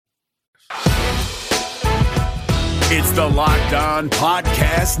It's the Locked On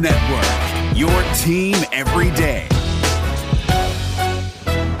Podcast Network, your team every day.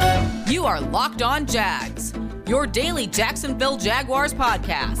 You are Locked On Jags, your daily Jacksonville Jaguars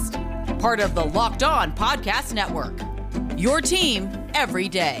podcast. Part of the Locked On Podcast Network, your team every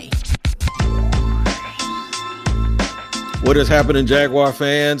day. What is happening, Jaguar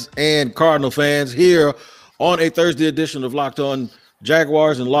fans and Cardinal fans, here on a Thursday edition of Locked On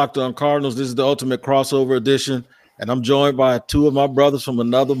Jaguars and Locked On Cardinals. This is the ultimate crossover edition, and I'm joined by two of my brothers from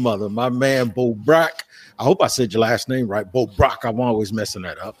another mother, my man Bo Brock. I hope I said your last name right, Bo Brock. I'm always messing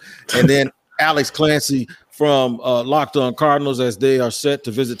that up. And then Alex Clancy from Locked On Cardinals, as they are set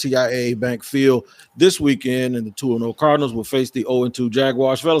to visit TIAA Bank Field this weekend, and the 2-0 Cardinals will face the 0-2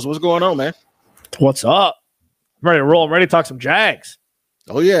 Jaguars. Fellas, what's going on, man? What's up? I'm ready to roll. I'm ready to talk some Jags.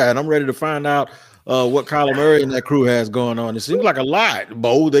 Oh, yeah, and I'm ready to find out what Kyler Murray and that crew has going on. It seems like a lot,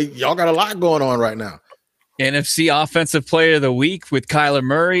 Bo. Y'all got a lot going on right now. NFC Offensive Player of the Week with Kyler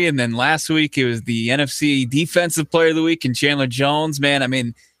Murray, and then last week it was the NFC Defensive Player of the Week and Chandler Jones. Man, I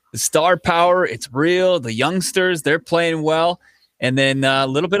mean, the star power, it's real. The youngsters, they're playing well. And then a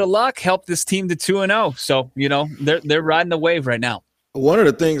little bit of luck helped this team to 2-0. So, you know, they're riding the wave right now. One of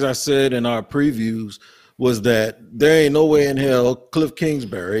the things I said in our previews was that there ain't no way in hell Cliff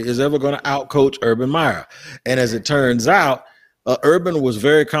Kingsbury is ever going to outcoach Urban Meyer. And as it turns out, Urban was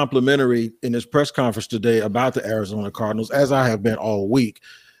very complimentary in his press conference today about the Arizona Cardinals, as I have been all week.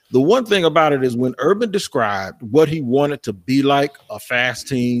 The one thing about it is when Urban described what he wanted to be like, a fast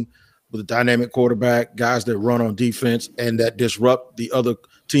team with a dynamic quarterback, guys that run on defense and that disrupt the other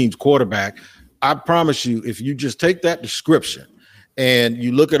team's quarterback, I promise you, if you just take that description and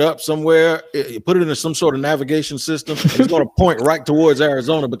you look it up somewhere, you put it in some sort of navigation system, it's going to point right towards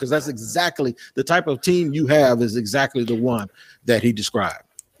Arizona, because that's exactly the type of team you have is exactly the one that he described.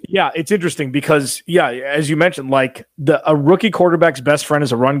 Yeah, it's interesting because, as you mentioned, like a rookie quarterback's best friend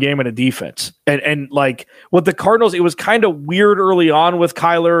is a run game and a defense. And like with the Cardinals, it was kind of weird early on with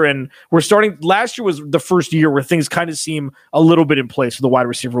Kyler, and last year was the first year where things kind of seem a little bit in place for the wide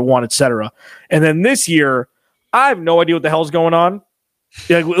receiver one, et cetera. And then this year, I have no idea what the hell's going on.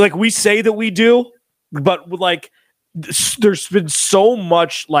 Like we say that we do, but like there's been so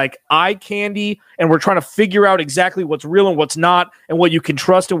much like eye candy, and we're trying to figure out exactly what's real and what's not, and what you can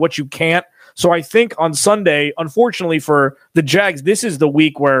trust and what you can't. So I think on Sunday, unfortunately for the Jags, this is the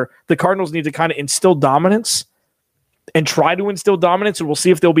week where the Cardinals need to kind of instill dominance and try to instill dominance, and we'll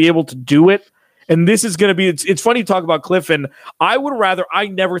see if they'll be able to do it. And this is going to be, it's funny to talk about Cliff, and I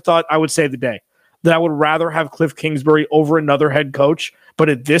never thought I would say the day that I would rather have Cliff Kingsbury over another head coach. But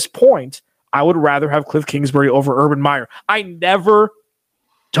at this point, I would rather have Cliff Kingsbury over Urban Meyer. I never,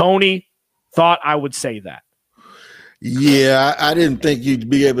 Tony, thought I would say that. Yeah, I didn't think you'd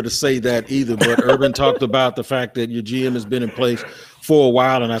be able to say that either. But Urban talked about the fact that your GM has been in place for a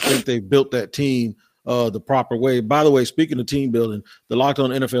while, and I think they've built that team the proper way. By the way, speaking of team building, the Locked On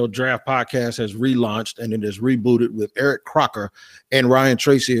NFL Draft podcast has relaunched, and it is rebooted with Eric Crocker and Ryan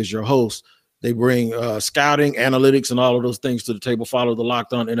Tracy as your hosts. They bring scouting, analytics, and all of those things to the table. Follow the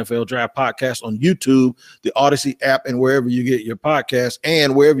Locked On NFL Draft podcast on YouTube, the Odyssey app, and wherever you get your podcast.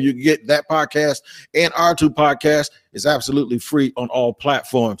 And wherever you get that podcast and our two podcasts is absolutely free on all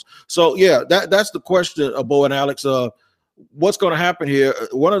platforms. So, yeah, that's the question, Bo and Alex. What's going to happen here?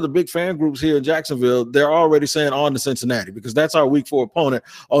 One of the big fan groups here in Jacksonville, they're already saying on to Cincinnati, because that's our week 4 opponent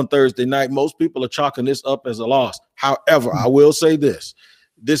on Thursday night. Most people are chalking this up as a loss. However, I will say this.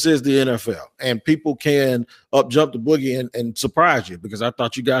 This is the NFL, and people can jump the boogie and surprise you, because I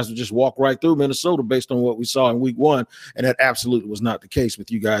thought you guys would just walk right through Minnesota based on what we saw in week 1, and that absolutely was not the case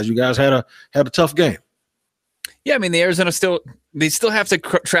with you guys. You guys had a tough game. Yeah, I mean, the Arizona still have to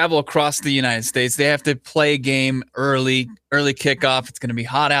travel across the United States. They have to play a game early kickoff. It's going to be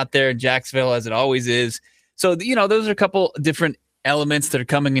hot out there in Jacksonville, as it always is. So, you know, those are a couple different elements that are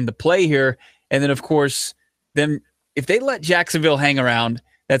coming into play here. And then, of course, if they let Jacksonville hang around,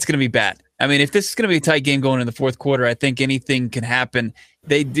 that's going to be bad. I mean, if this is going to be a tight game going in the fourth quarter, I think anything can happen.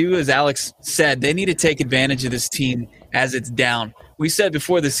 They do, as Alex said, they need to take advantage of this team as it's down. We said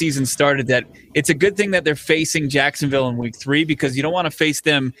before the season started that it's a good thing that they're facing Jacksonville in week 3, because you don't want to face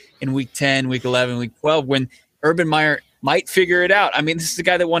them in week 10, week 11, week 12, when Urban Meyer might figure it out. I mean, this is a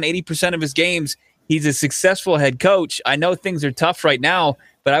guy that won 80% of his games. He's a successful head coach. I know things are tough right now,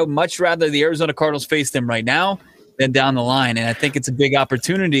 but I would much rather the Arizona Cardinals face them right now than down the line. And I think it's a big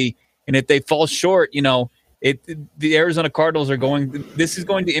opportunity. And if they fall short, you know, the Arizona Cardinals this is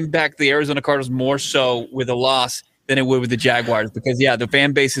going to impact the Arizona Cardinals more so with a loss than it would with the Jaguars, because the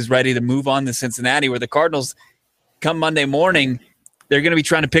fan base is ready to move on to Cincinnati, where the Cardinals come Monday morning, they're going to be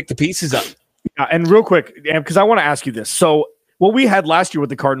trying to pick the pieces up. And real quick, because I want to ask you this. So what we had last year with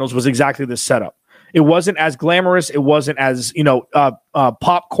the Cardinals was exactly this setup. It wasn't as glamorous. It wasn't as,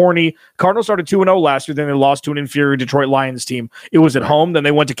 popcorny. Cardinals started 2-0 last year. Then they lost to an inferior Detroit Lions team. It was at home. Then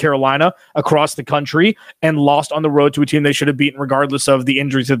they went to Carolina, across the country, and lost on the road to a team they should have beaten regardless of the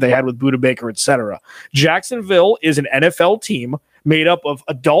injuries that they had with Budda Baker, etc. Jacksonville is an NFL team made up of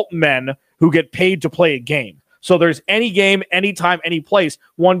adult men who get paid to play a game. So there's any game, anytime, any place,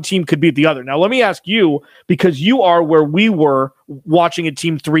 one team could beat the other. Now, let me ask you, because you are where we were watching a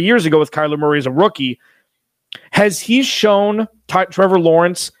team 3 years ago with Kyler Murray as a rookie, has he shown Trevor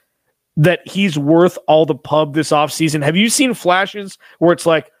Lawrence that he's worth all the pub this offseason? Have you seen flashes where it's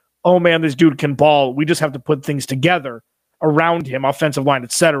like, oh man, this dude can ball. We just have to put things together around him, offensive line,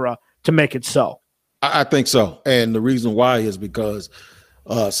 etc., to make it so? I think so. And the reason why is because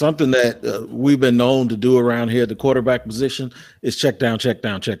something that we've been known to do around here at the quarterback position is check down, check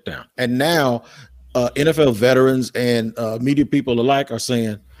down, check down. And now NFL veterans and media people alike are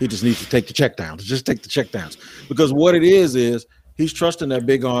saying he just needs to take the check downs. Just take the check downs. Because what it is he's trusting that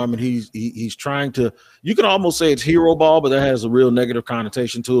big arm, and he's trying to – you can almost say it's hero ball, but that has a real negative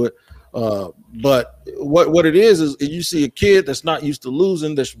connotation to it. But what it is you see a kid that's not used to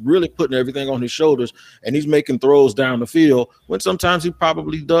losing, that's really putting everything on his shoulders, and he's making throws down the field when sometimes he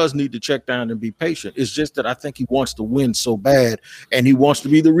probably does need to check down and be patient. It's just that I think he wants to win so bad, and he wants to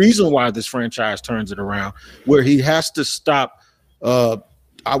be the reason why this franchise turns it around, where he has to stop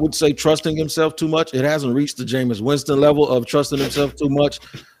I would say trusting himself too much. It hasn't reached the Jameis Winston level of trusting himself too much.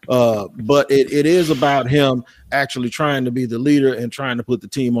 But it is about him actually trying to be the leader and trying to put the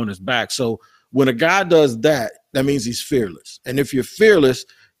team on his back. So when a guy does that, that means he's fearless. And if you're fearless,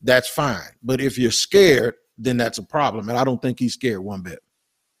 that's fine. But if you're scared, then that's a problem. And I don't think he's scared one bit.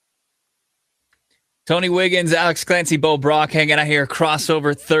 Tony Wiggins, Alex Clancy, Bo Brock hanging out here.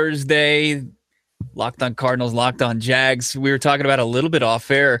 Crossover Thursday. Locked on Cardinals, Locked on Jags. We were talking about a little bit off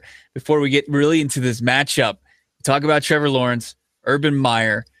air before we get really into this matchup. Talk about Trevor Lawrence, Urban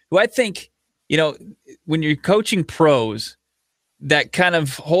Meyer, who I think, when you're coaching pros, that kind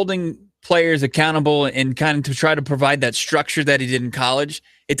of holding players accountable and kind of to try to provide that structure that he did in college,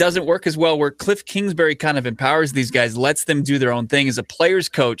 it doesn't work as well where Cliff Kingsbury kind of empowers these guys, lets them do their own thing as a player's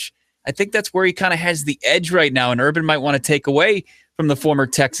coach. I think that's where he kind of has the edge right now, and Urban might want to take away from the former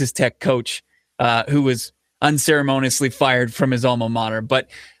Texas Tech coach who was unceremoniously fired from his alma mater.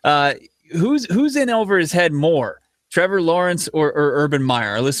 But who's in over his head more, Trevor Lawrence or Urban Meyer?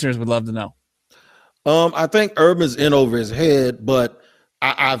 Our listeners would love to know. I think Urban's in over his head, but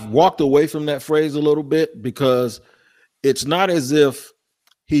I've walked away from that phrase a little bit because it's not as if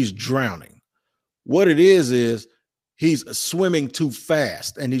he's drowning. What it is he's swimming too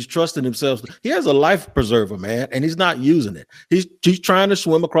fast and he's trusting himself. He has a life preserver, man, and he's not using it. He's trying to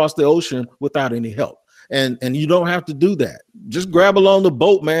swim across the ocean without any help. And you don't have to do that. Just grab along the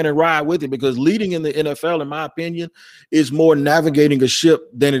boat, man, and ride with it, because leading in the NFL, in my opinion, is more navigating a ship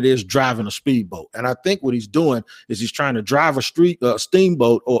than it is driving a speedboat. And I think what he's doing is he's trying to drive a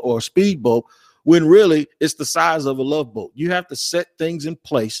steamboat or a speedboat when really it's the size of a love boat. You have to set things in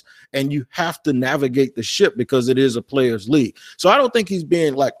place and you have to navigate the ship because it is a players' league. So I don't think he's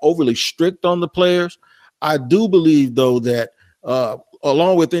being like overly strict on the players. I do believe, though, that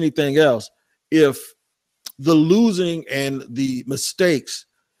along with anything else, if the losing and the mistakes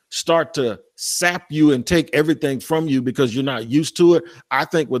start to sap you and take everything from you because you're not used to it, I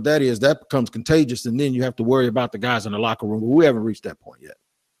think what that is, that becomes contagious, and then you have to worry about the guys in the locker room. But we haven't reached that point yet.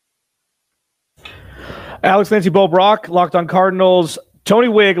 Alex Clancy, Bo Brock, Locked on Cardinals. Tony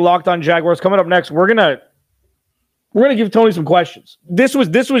Wigg, Locked on Jaguars. Coming up next, we're gonna give Tony some questions. This was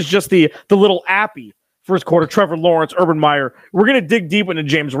just the little appy first quarter. Trevor Lawrence, Urban Meyer. We're gonna dig deep into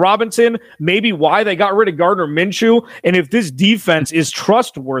James Robinson, maybe why they got rid of Gardner Minshew, and if this defense is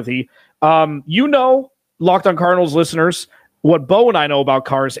trustworthy. Locked on Cardinals listeners, what Bo and I know about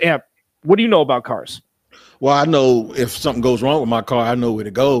cars. Amp, what do you know about cars? Well, I know if something goes wrong with my car, I know where to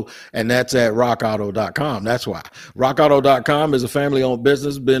go, and that's at rockauto.com. That's why. Rockauto.com is a family-owned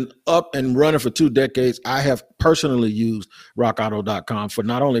business, been up and running for 2 decades. I have personally used rockauto.com for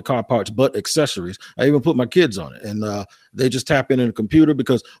not only car parts, but accessories. I even put my kids on it, and they just tap into the computer,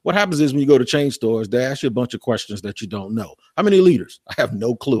 because what happens is when you go to chain stores, they ask you a bunch of questions that you don't know. How many liters? I have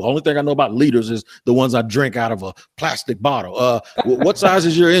no clue. Only thing I know about liters is the ones I drink out of a plastic bottle. What size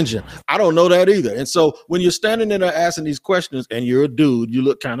is your engine? I don't know that either. And so when you're standing there asking these questions and you're a dude, you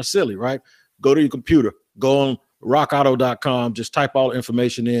look kind of silly, right? Go to your computer, go on rockauto.com, just type all the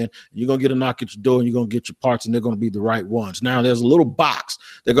information in. You're going to get a knock at your door, and you're going to get your parts, and they're going to be the right ones. Now, there's a little box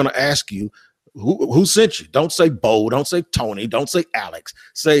they're going to ask you. who sent you. Don't say Bo, don't say Tony, don't say Alex.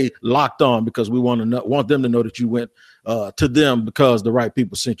 Say Locked On, because we want them to know that you went to them because the right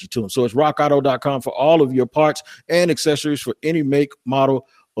people sent you to them. So it's rockauto.com for all of your parts and accessories for any make, model,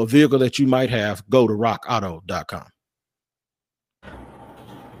 or vehicle that you might have. Go to rockauto.com.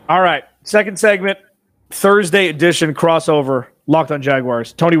 All right, second segment, Thursday edition crossover, Locked On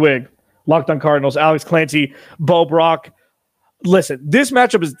Jaguars. Tony Wigg, Locked On Cardinals, Alex Clancy, Bo Brock. Listen, this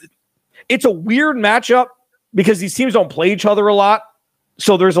matchup it's a weird matchup because these teams don't play each other a lot.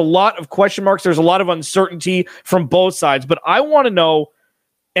 So there's a lot of question marks. There's a lot of uncertainty from both sides. But I want to know,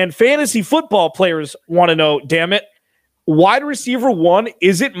 and fantasy football players want to know, damn it, wide receiver 1,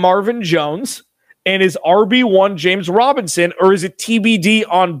 is it Marvin Jones? And is RB1 James Robinson, or is it TBD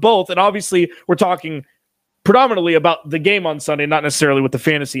on both? And obviously, we're talking predominantly about the game on Sunday, not necessarily with the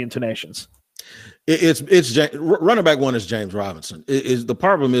fantasy intonations. It's running back 1 is James Robinson. The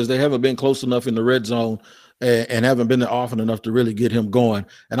problem is they haven't been close enough in the red zone and haven't been there often enough to really get him going.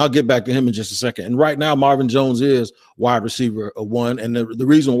 And I'll get back to him in just a second. And right now, Marvin Jones is wide receiver 1. And the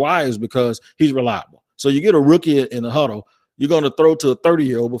reason why is because he's reliable. So you get a rookie in the huddle, you're going to throw to a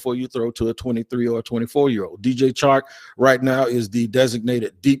 30-year-old before you throw to a 23 or a 24-year-old. DJ Chark right now is the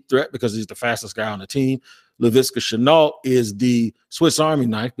designated deep threat because he's the fastest guy on the team. Laviska Shenault is the Swiss Army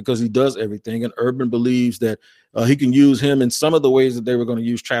knife because he does everything. And Urban believes that he can use him in some of the ways that they were going to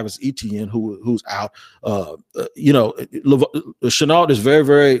use Travis Etienne, who's out. Shenault is very,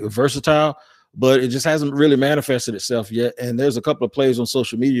 very versatile, but it just hasn't really manifested itself yet. And there's a couple of plays on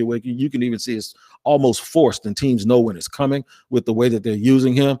social media where you can even see it's almost forced, and teams know when it's coming with the way that they're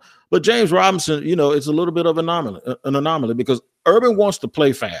using him. But James Robinson, it's a little bit of an anomaly because Urban wants to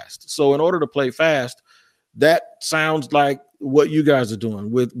play fast. So in order to play fast, that sounds like what you guys are doing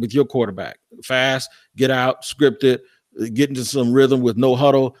with your quarterback. Fast, get out, script it, get into some rhythm with no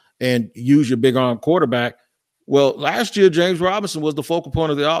huddle, and use your big arm quarterback. Well, last year, James Robinson was the focal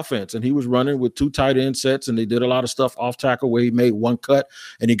point of the offense, and he was running with 2 tight end sets, and they did a lot of stuff off tackle where he made one cut,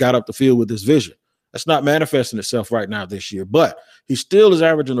 and he got up the field with his vision. That's not manifesting itself right now this year, but he still is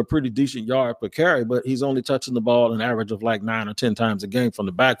averaging a pretty decent yard per carry, but he's only touching the ball an average of like 9 or 10 times a game from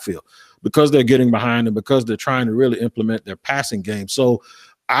the backfield because they're getting behind and because they're trying to really implement their passing game. So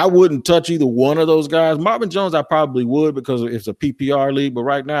I wouldn't touch either one of those guys. Marvin Jones, I probably would because it's a PPR league, but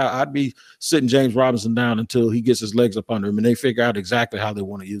right now I'd be sitting James Robinson down until he gets his legs up under him and they figure out exactly how they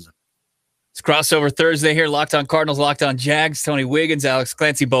want to use him. It's crossover Thursday here. Locked On Cardinals, Locked On Jags. Tony Wiggins, Alex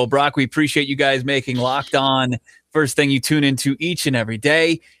Clancy, Bo Brock. We appreciate you guys making Locked On first thing you tune into each and every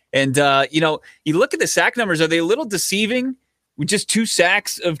day. And, you look at the sack numbers. Are they a little deceiving with just 2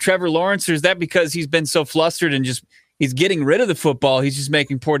 sacks of Trevor Lawrence? Or is that because he's been so flustered and he's getting rid of the football? He's just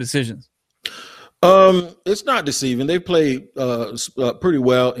making poor decisions. It's not deceiving. They play pretty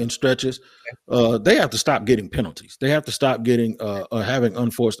well in stretches. They have to stop getting penalties. They have to stop getting having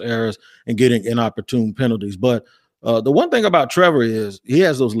unforced errors and getting inopportune penalties. But the one thing about Trevor is he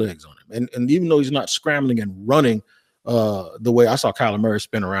has those legs on him. And even though he's not scrambling and running the way I saw Kyler Murray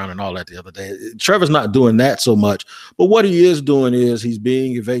spin around and all that the other day, Trevor's not doing that so much. But what he is doing is he's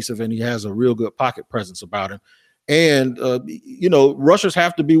being evasive and he has a real good pocket presence about him. And, rushers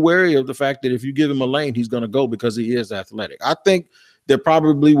have to be wary of the fact that if you give him a lane, he's going to go because he is athletic. I think there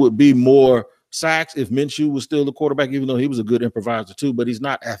probably would be more sacks if Minshew was still the quarterback, even though he was a good improviser too, but he's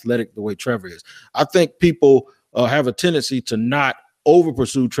not athletic the way Trevor is. I think people have a tendency to not over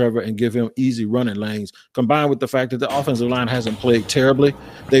pursue Trevor and give him easy running lanes, combined with the fact that the offensive line hasn't played terribly.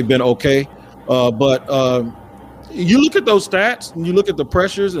 They've been okay. But you look at those stats and you look at the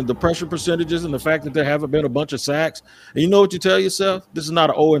pressures and the pressure percentages and the fact that there haven't been a bunch of sacks. And you know what you tell yourself? This is not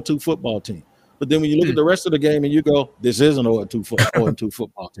an 0-2 football team. But then when you look at the rest of the game and you go, this is an 0-2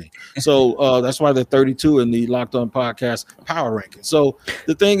 football team. So that's why they're 32 in the Locked On Podcast power ranking. So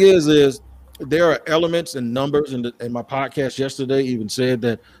the thing is there are elements and numbers, and my podcast yesterday even said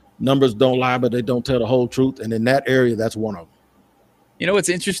that numbers don't lie, but they don't tell the whole truth. And in that area, that's one of them. You know what's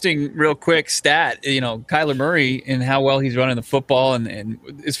interesting, real quick stat, Kyler Murray and how well he's running the football, and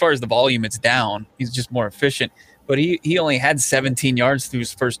as far as the volume, it's down. He's just more efficient. But he only had 17 yards through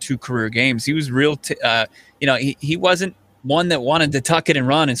his first 2 career games. He was he wasn't one that wanted to tuck it and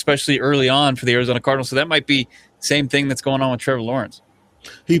run, especially early on for the Arizona Cardinals. So that might be the same thing that's going on with Trevor Lawrence.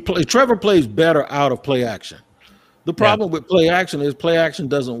 Trevor plays better out of play action. The problem with play action is play action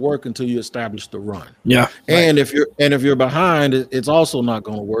doesn't work until you establish the run. Yeah. And if you're behind, it's also not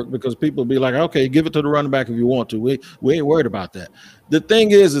going to work because people will be like, okay, give it to the running back if you want to. We ain't worried about that. The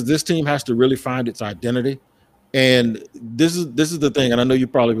thing is this team has to really find its identity. And this is the thing, and I know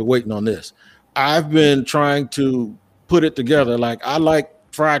you've probably been waiting on this. I've been trying to put it together. Like I like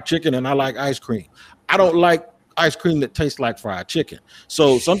fried chicken and I like ice cream. I don't like ice cream that tastes like fried chicken.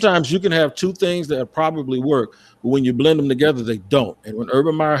 So sometimes you can have two things that probably work, but when you blend them together, they don't. And when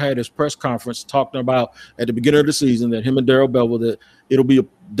Urban Meyer had his press conference talking about at the beginning of the season that him and Darrell Bevell, that it'll be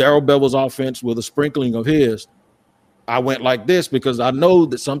Darrell Bevell's offense with a sprinkling of his, I went like this because I know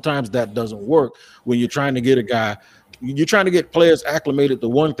that sometimes that doesn't work when you're trying to get a guy. You're trying to get players acclimated to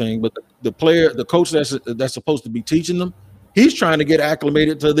one thing, but the coach that's supposed to be teaching them, he's trying to get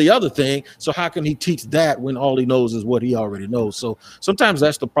acclimated to the other thing. So how can he teach that when all he knows is what he already knows? So sometimes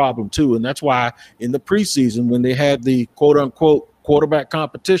that's the problem too. And that's why in the preseason, when they had the quote unquote quarterback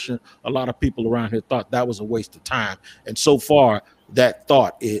competition, a lot of people around here thought that was a waste of time. And so far that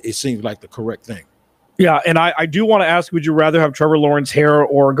thought, it seems like the correct thing. Yeah, and I do want to ask, would you rather have Trevor Lawrence's hair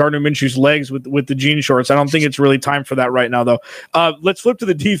or Gardner Minshew's legs with the jean shorts? I don't think it's really time for that right now, though. Let's flip to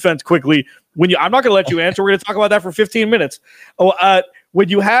the defense quickly. I'm not going to let you answer. We're going to talk about that for 15 minutes. When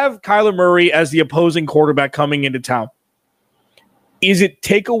you have Kyler Murray as the opposing quarterback coming into town, is it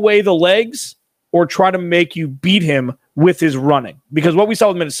take away the legs or try to make you beat him with his running? Because what we saw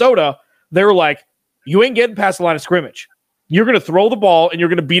with Minnesota, they were like, you ain't getting past the line of scrimmage. You're going to throw the ball and you're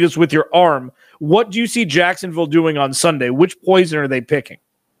going to beat us with your arm. What do you see Jacksonville doing on Sunday? Which poison are they picking?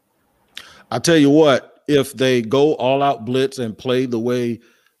 I'll tell you what, if they go all out blitz and play the way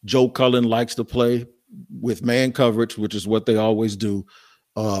Joe Cullen likes to play with man coverage, which is what they always do,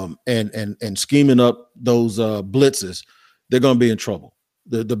 and scheming up those blitzes, they're going to be in trouble.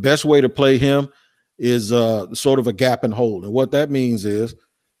 The best way to play him is sort of a gap and hold. And what that means is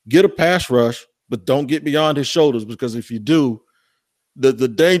get a pass rush, but don't get beyond his shoulders, because if you do, the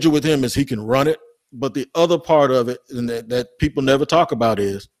danger with him is he can run it. But the other part of it, and that people never talk about,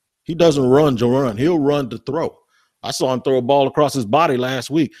 is he doesn't run to run. He'll run to throw. I saw him throw a ball across his body last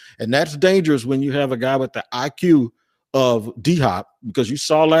week. And that's dangerous when you have a guy with the IQ of D-Hop, because you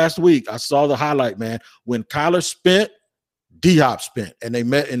saw last week, I saw the highlight, man. When Kyler spent, D-Hop spent, and they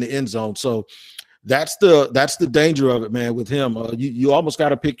met in the end zone. So that's the danger of it, man, with him. You almost got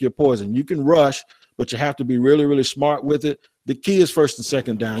to pick your poison. You can rush, but you have to be really, really smart with it. The key is first and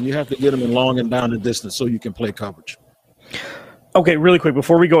second down. You have to get them in long and down the distance so you can play coverage. Okay, really quick,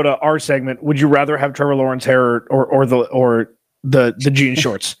 before we go to our segment, would you rather have Trevor Lawrence hair or the jean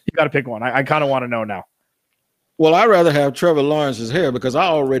shorts? You got to pick one. I kind of want to know now. Well, I'd rather have Trevor Lawrence's hair because I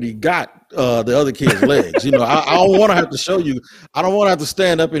already got the other kid's legs. You know, I don't want to have to show you. I don't want to have to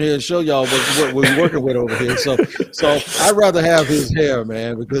stand up in here and show y'all what we're working with over here. So I'd rather have his hair,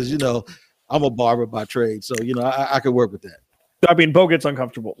 man, because, you know, I'm a barber by trade. So, you know, I could work with that. I mean, Bo gets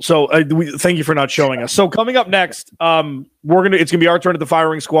uncomfortable. So thank you for not showing us. So coming up next, it's gonna be our turn at the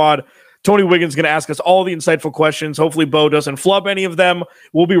firing squad. Tony Wiggins is going to ask us all the insightful questions. Hopefully Bo doesn't flub any of them.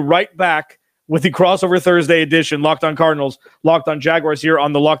 We'll be right back with the crossover Thursday edition, Locked On Cardinals, Locked On Jaguars here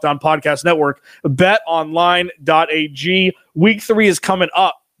on the Locked On Podcast Network. BetOnline.ag. Week 3 is coming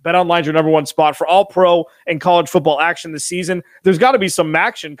up. BetOnline's your number one spot for all pro and college football action this season. There's got to be some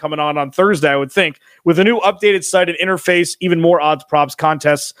action coming on Thursday, I would think. With a new updated site and interface, even more odds, props,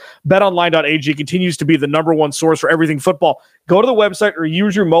 contests, BetOnline.ag continues to be the number one source for everything football. Go to the website or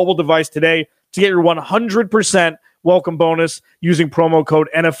use your mobile device today to get your 100% welcome bonus using promo code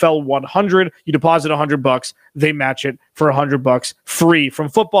NFL100. You deposit $100, they match it for $100 free. From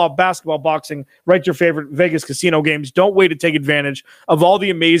football, basketball, boxing, right to your favorite Vegas casino games. Don't wait to take advantage of all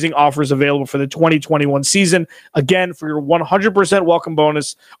the amazing offers available for the 2021 season. Again, for your 100% welcome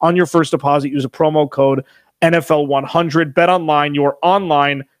bonus on your first deposit, use a promo code NFL100. Bet Online, your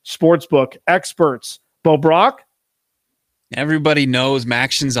online sportsbook experts. Bo Brock? Everybody knows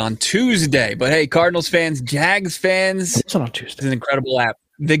Maction's on Tuesday, but hey, Cardinals fans, Jags fans, It's on Tuesday. It's an incredible app.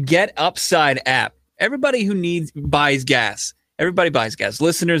 The Get Upside app. Everybody who buys gas. Everybody buys gas.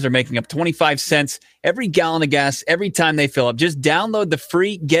 Listeners are making up 25 cents every gallon of gas every time they fill up. Just download the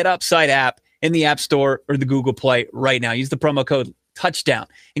free Get Upside app in the App Store or the Google Play right now. Use the promo code Touchdown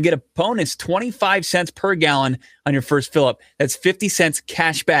and get a bonus 25 cents per gallon on your first fill up. That's 50 cents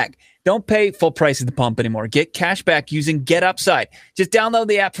cash back. Don't pay full price at the pump anymore. Get cash back using Get Upside. Just download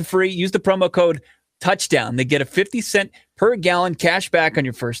the app for free. Use the promo code Touchdown. They get a 50 cent per gallon cash back on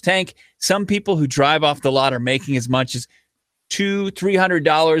your first tank. Some people who drive off the lot are making as much as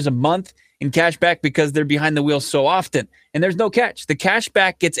 $200-$300 a month in cash back because they're behind the wheel so often. And there's no catch. The cash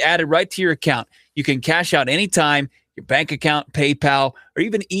back gets added right to your account. You can cash out anytime. Your bank account, PayPal, or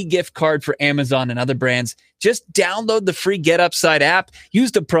even e-gift card for Amazon and other brands. Just download the free Get Upside app,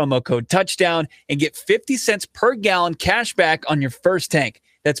 use the promo code Touchdown, and get 50 cents per gallon cash back on your first tank.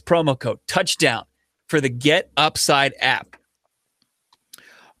 That's promo code Touchdown for the Get Upside app.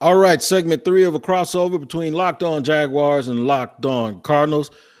 All right, segment 3 of a crossover between Locked On Jaguars and Locked On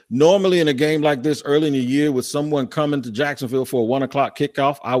Cardinals. Normally in a game like this early in the year with someone coming to Jacksonville for a 1 o'clock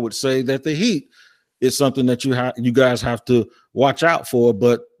kickoff, I would say that the heat is something that you guys have to watch out for.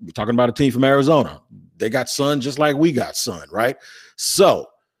 But we're talking about a team from Arizona. They got sun just like we got sun, right? So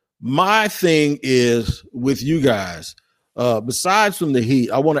my thing is with you guys, besides from the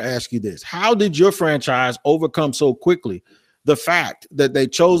heat, I want to ask you this. How did your franchise overcome so quickly the fact that they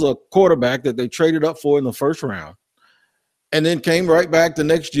chose a quarterback that they traded up for in the first round and then came right back the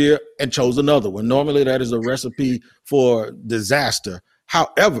next year and chose another one? Normally that is a recipe for disaster.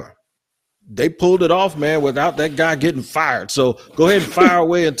 However, they pulled it off, man, without that guy getting fired. So go ahead and fire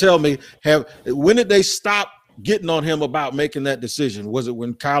away and tell me, when did they stop getting on him about making that decision? Was it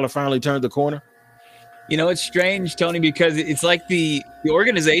when Kyler finally turned the corner? You know, it's strange, Tony, because it's like the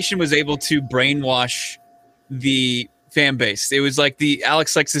organization was able to brainwash the fan base. It was like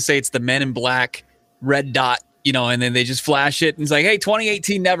Alex likes to say it's the Men in Black red dot, you know, and then they just flash it and it's like, hey,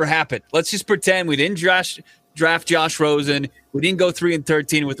 2018 never happened. Let's just pretend we didn't draft Josh Rosen. We didn't go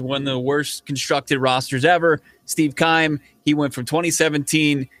 3-13 with one of the worst constructed rosters ever. Steve Keim, he went from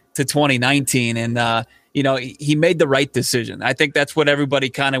 2017 to 2019, and you know, he made the right decision. I think that's what everybody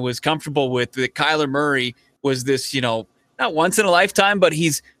kind of was comfortable with. That Kyler Murray was this, you know, not once in a lifetime, but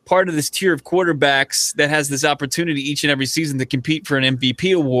he's part of this tier of quarterbacks that has this opportunity each and every season to compete for an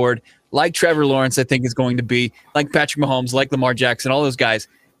MVP award, like Trevor Lawrence, I think is going to be, like Patrick Mahomes, like Lamar Jackson, all those guys,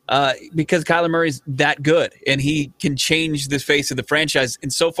 because Kyler Murray's that good and he can change the face of the franchise.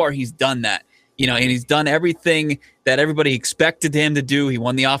 And so far he's done that, you know, and he's done everything that everybody expected him to do. He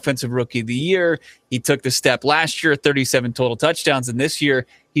won the Offensive Rookie of the Year. He took the step last year, 37 total touchdowns. And this year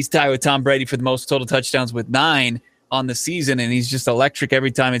he's tied with Tom Brady for the most total touchdowns with 9 on the season, and he's just electric every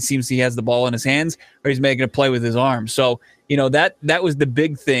time it seems he has the ball in his hands or he's making a play with his arm. So, you know, that was the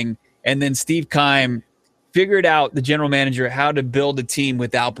big thing. And then Steve Keim figured out, the general manager, how to build a team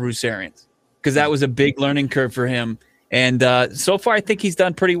without Bruce Arians, because that was a big learning curve for him. And so far, I think he's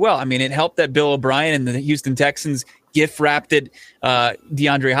done pretty well. I mean, it helped that Bill O'Brien and the Houston Texans gift-wrapped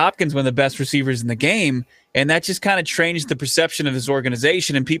DeAndre Hopkins, one of the best receivers in the game. And that just kind of changed the perception of his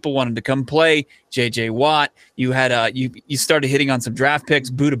organization, and people wanted to come play. J.J. Watt, you had you started hitting on some draft picks.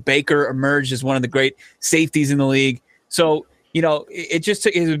 Budda Baker emerged as one of the great safeties in the league. So, you know, it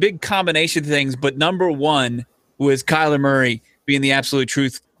was a big combination of things. But number one was Kyler Murray being the absolute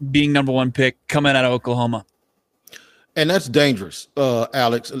truth, being number one pick coming out of Oklahoma. And that's dangerous,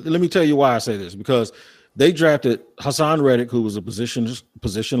 Alex. Let me tell you why I say this, because they drafted Hassan Reddick, who was a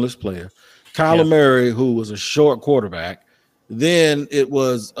positionless player. Kyler Murray, who was a short quarterback. Then it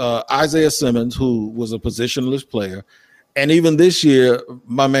was Isaiah Simmons, who was a positionless player. And even this year,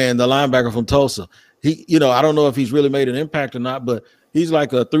 my man, the linebacker from Tulsa, he, you know, I don't know if he's really made an impact or not, but he's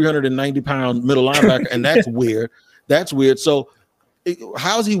like a 390-pound middle linebacker, and that's weird. That's weird. So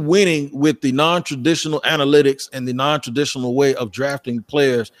how's he winning with the non-traditional analytics and the non-traditional way of drafting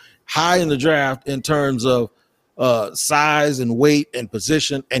players high in the draft in terms of size and weight and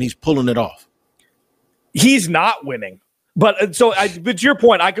position, and he's pulling it off? He's not winning. But but to your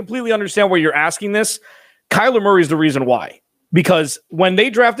point, I completely understand where you're asking this. Kyler Murray is the reason why. Because when they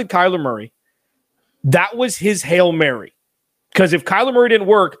drafted Kyler Murray, that was his Hail Mary. Because if Kyler Murray didn't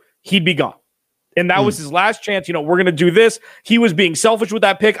work, he'd be gone. And that was his last chance. You know, we're going to do this. He was being selfish with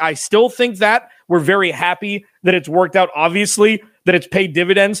that pick. I still think that. We're very happy that it's worked out, obviously, that it's paid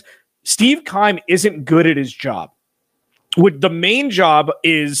dividends. Steve Keim isn't good at his job. The main job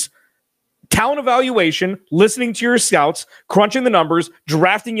is talent evaluation, listening to your scouts, crunching the numbers,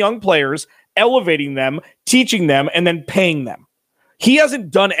 drafting young players, elevating them, teaching them, and then paying them. He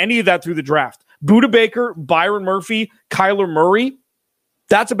hasn't done any of that through the draft. Budda Baker, Byron Murphy, Kyler Murray,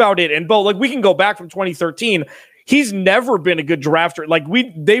 that's about it. And Bo, like, we can go back from 2013. He's never been a good drafter. Like,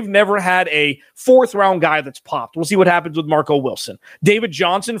 they've never had a 4th round guy that's popped. We'll see what happens with Marco Wilson. David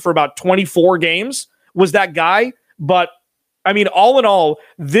Johnson for about 24 games was that guy. But I mean, all in all,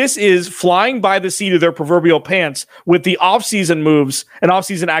 this is flying by the seat of their proverbial pants with the offseason moves and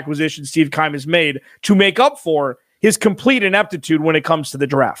offseason acquisitions Steve Keim has made to make up for his complete ineptitude when it comes to the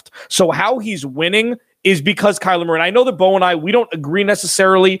draft. So how he's winning is because Kyler Murray. And I know that Bo and I, we don't agree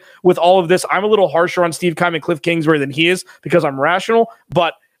necessarily with all of this. I'm a little harsher on Steve Keim and Cliff Kingsbury than he is because I'm rational.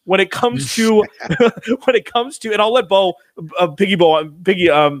 But when it comes to, and I'll let Bo piggyback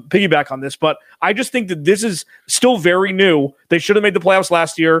on this, but I just think that this is still very new. They should have made the playoffs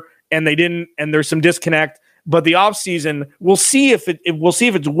last year, and they didn't. And there's some disconnect. But the offseason, we'll see if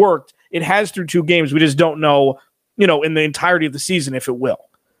it's worked. It has through 2 games. We just don't know, in the entirety of the season if it will.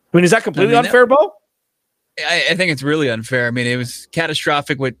 I mean, is that completely unfair, Bo? I think it's really unfair. I mean, it was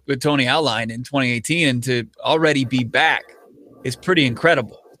catastrophic with Tony outlined in 2018, and to already be back is pretty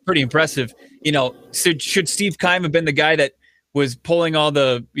incredible, pretty impressive. Should Steve Keim have been the guy that was pulling all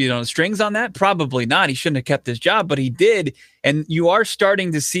the strings on that? Probably not. He shouldn't have kept his job, but he did. And you are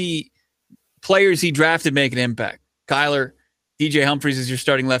starting to see players he drafted make an impact. Kyler, DJ Humphries is your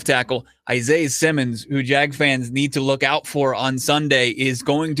starting left tackle. Isaiah Simmons, who Jag fans need to look out for on Sunday, is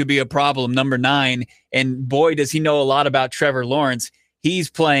going to be a problem, number 9. And boy, does he know a lot about Trevor Lawrence. He's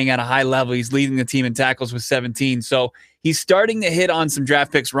playing at a high level. He's leading the team in tackles with 17. So he's starting to hit on some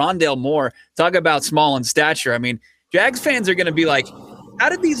draft picks. Rondale Moore, talk about small in stature. I mean, Jags fans are going to be like, how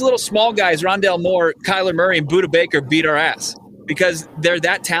did these little small guys, Rondale Moore, Kyler Murray, and Budda Baker, beat our ass? Because they're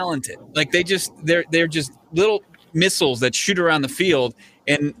that talented. Like they're just little missiles that shoot around the field,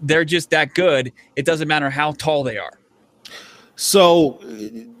 and they're just that good. It doesn't matter how tall they are. So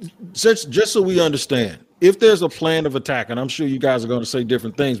just so we understand, if there's a plan of attack, and I'm sure you guys are going to say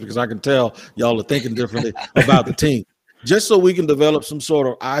different things because I can tell y'all are thinking differently about the team, just so we can develop some sort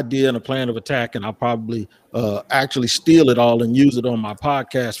of idea and a plan of attack, and I'll probably actually steal it all and use it on my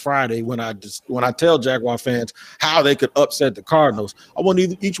podcast Friday when I tell Jaguar fans how they could upset the Cardinals. I want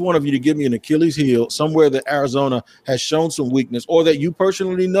each one of you to give me an Achilles heel somewhere that Arizona has shown some weakness, or that you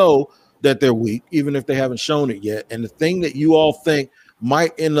personally know that they're weak, even if they haven't shown it yet. And the thing that you all think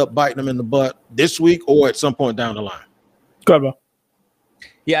might end up biting them in the butt this week or at some point down the line. Go ahead, Bo.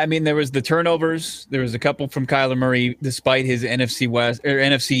 Yeah, I mean, there was the turnovers. There was a couple from Kyler Murray, despite his NFC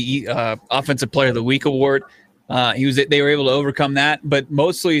Offensive Player of the Week award. They were able to overcome that, but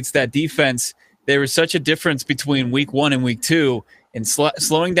mostly it's that defense. There was such a difference between week 1 and week 2 in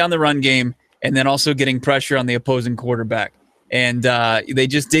slowing down the run game, and then also getting pressure on the opposing quarterback. And they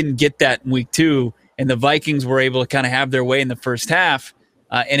just didn't get that in week 2, and the Vikings were able to kind of have their way in the first half,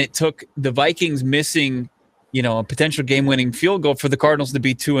 and it took the Vikings missing a potential game-winning field goal for the Cardinals to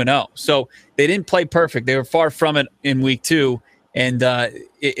be 2-0. So they didn't play perfect. They were far from it in week 2. And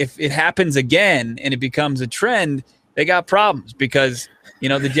if it happens again and it becomes a trend, they got problems because,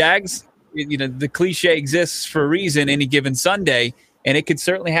 the Jags, the cliche exists for a reason any given Sunday. And it could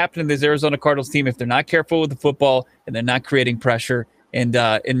certainly happen to this Arizona Cardinals team if they're not careful with the football and they're not creating pressure and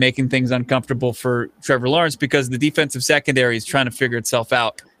making things uncomfortable for Trevor Lawrence, because the defensive secondary is trying to figure itself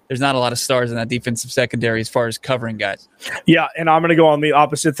out. There's not a lot of stars in that defensive secondary as far as covering guys. Yeah, and I'm going to go on the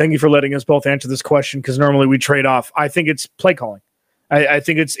opposite. Thank you for letting us both answer this question, because normally we trade off. I think it's play calling. I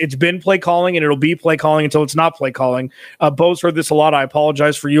think it's been play calling, and it'll be play calling until it's not play calling. Bo's heard this a lot. I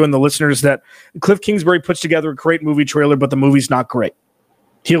apologize for you and the listeners that Cliff Kingsbury puts together a great movie trailer, but the movie's not great.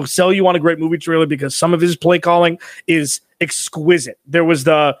 He'll sell you on a great movie trailer because some of his play calling is exquisite. There was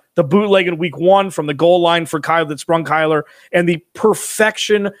the bootleg in week 1 from the goal line for Kyler that sprung Kyler, and the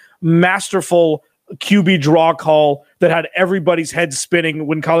perfection, masterful QB draw call that had everybody's head spinning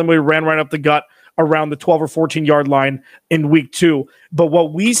when Kyler Murray ran right up the gut around the 12 or 14 yard line in week 2. But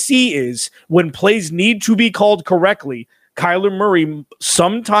what we see is when plays need to be called correctly, Kyler Murray,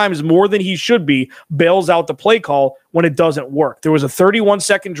 sometimes more than he should be, bails out the play call when it doesn't work. There was a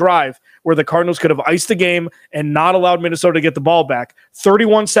 31-second drive where the Cardinals could have iced the game and not allowed Minnesota to get the ball back.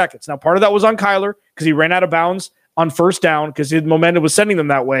 31 seconds. Now, part of that was on Kyler because he ran out of bounds on first down because his momentum was sending them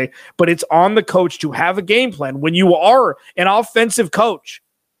that way. But it's on the coach to have a game plan. When you are an offensive coach,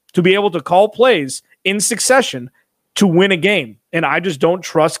 to be able to call plays in succession to win a game. And I just don't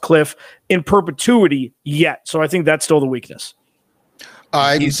trust Cliff in perpetuity yet. So I think that's still the weakness. All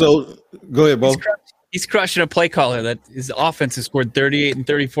right, so go ahead, Bo. He's crushing a play caller that his offense has scored 38 and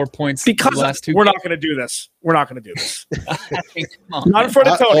 34 points because the last 2 we're games. not going to do this. We're not going to do this. Not in front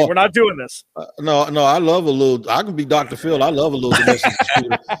of Tony. We're not doing this. No, I love a little. I can be Dr. Phil. I love a little domestic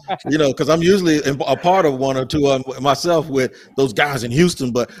dispute, because I'm usually a part of one or two myself with those guys in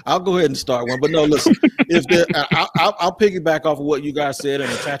Houston. But I'll go ahead and start one. But no, listen, I'll piggyback off of what you guys said and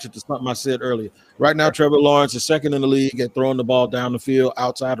attach it to something I said earlier. Right now, Trevor Lawrence is second in the league at throwing the ball down the field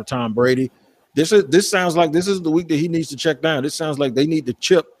outside of Tom Brady. This sounds like this is the week that he needs to check down. This sounds like they need to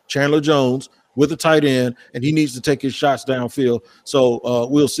chip Chandler Jones with a tight end, and he needs to take his shots downfield. So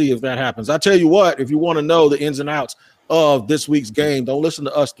we'll see if that happens. I tell you what, if you want to know the ins and outs of this week's game, don't listen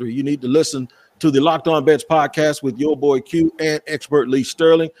to us three. You need to listen to the Locked On Bets podcast with your boy Q and expert Lee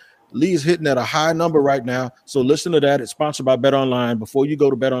Sterling. Lee's hitting at a high number right now, so listen to that. It's sponsored by BetOnline. Before you go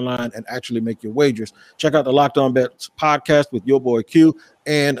to BetOnline and actually make your wagers, check out the Locked On Bets podcast with your boy Q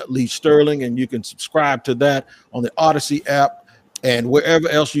and Lee Sterling, and you can subscribe to that on the Odyssey app and wherever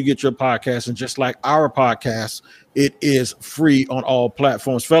else you get your podcast. And just like our podcast, it is free on all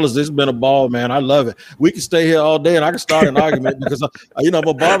platforms. Fellas, this has been a ball, man. I love it. We can stay here all day, and I can start an argument because I'm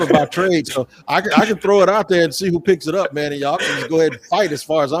a barber by trade, so I can throw it out there and see who picks it up, man. And y'all can just go ahead and fight. As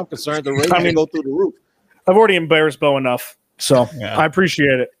far as I'm concerned, the ratings go through the roof. I've already embarrassed Bo enough, so I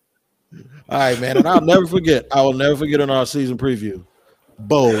appreciate it. All right, man. And I'll never forget. I will never forget in our season preview,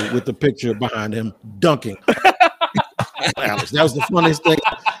 Bo with the picture behind him dunking. Alex, that was the funniest thing.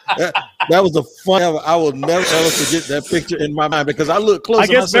 That was the fun. I will never ever forget that picture in my mind because I look close. I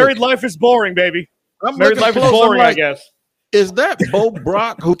guess married life is boring, baby. Married life is boring, I guess. Is that Bo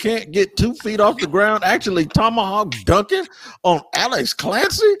Brock who can't get 2 feet off the ground actually tomahawk dunking on Alex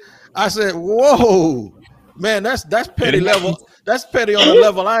Clancy? I said, whoa, man, that's petty level. That's petty on a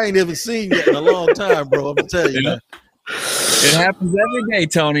level I ain't even seen yet in a long time, bro. I'm gonna tell you, man. It happens every day,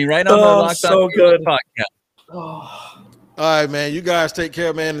 Tony. Right on the Locked On podcast. All right, man. You guys take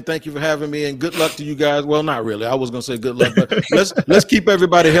care, man, and thank you for having me. And good luck to you guys. Well, not really. I was gonna say good luck, but let's keep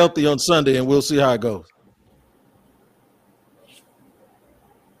everybody healthy on Sunday, and we'll see how it goes.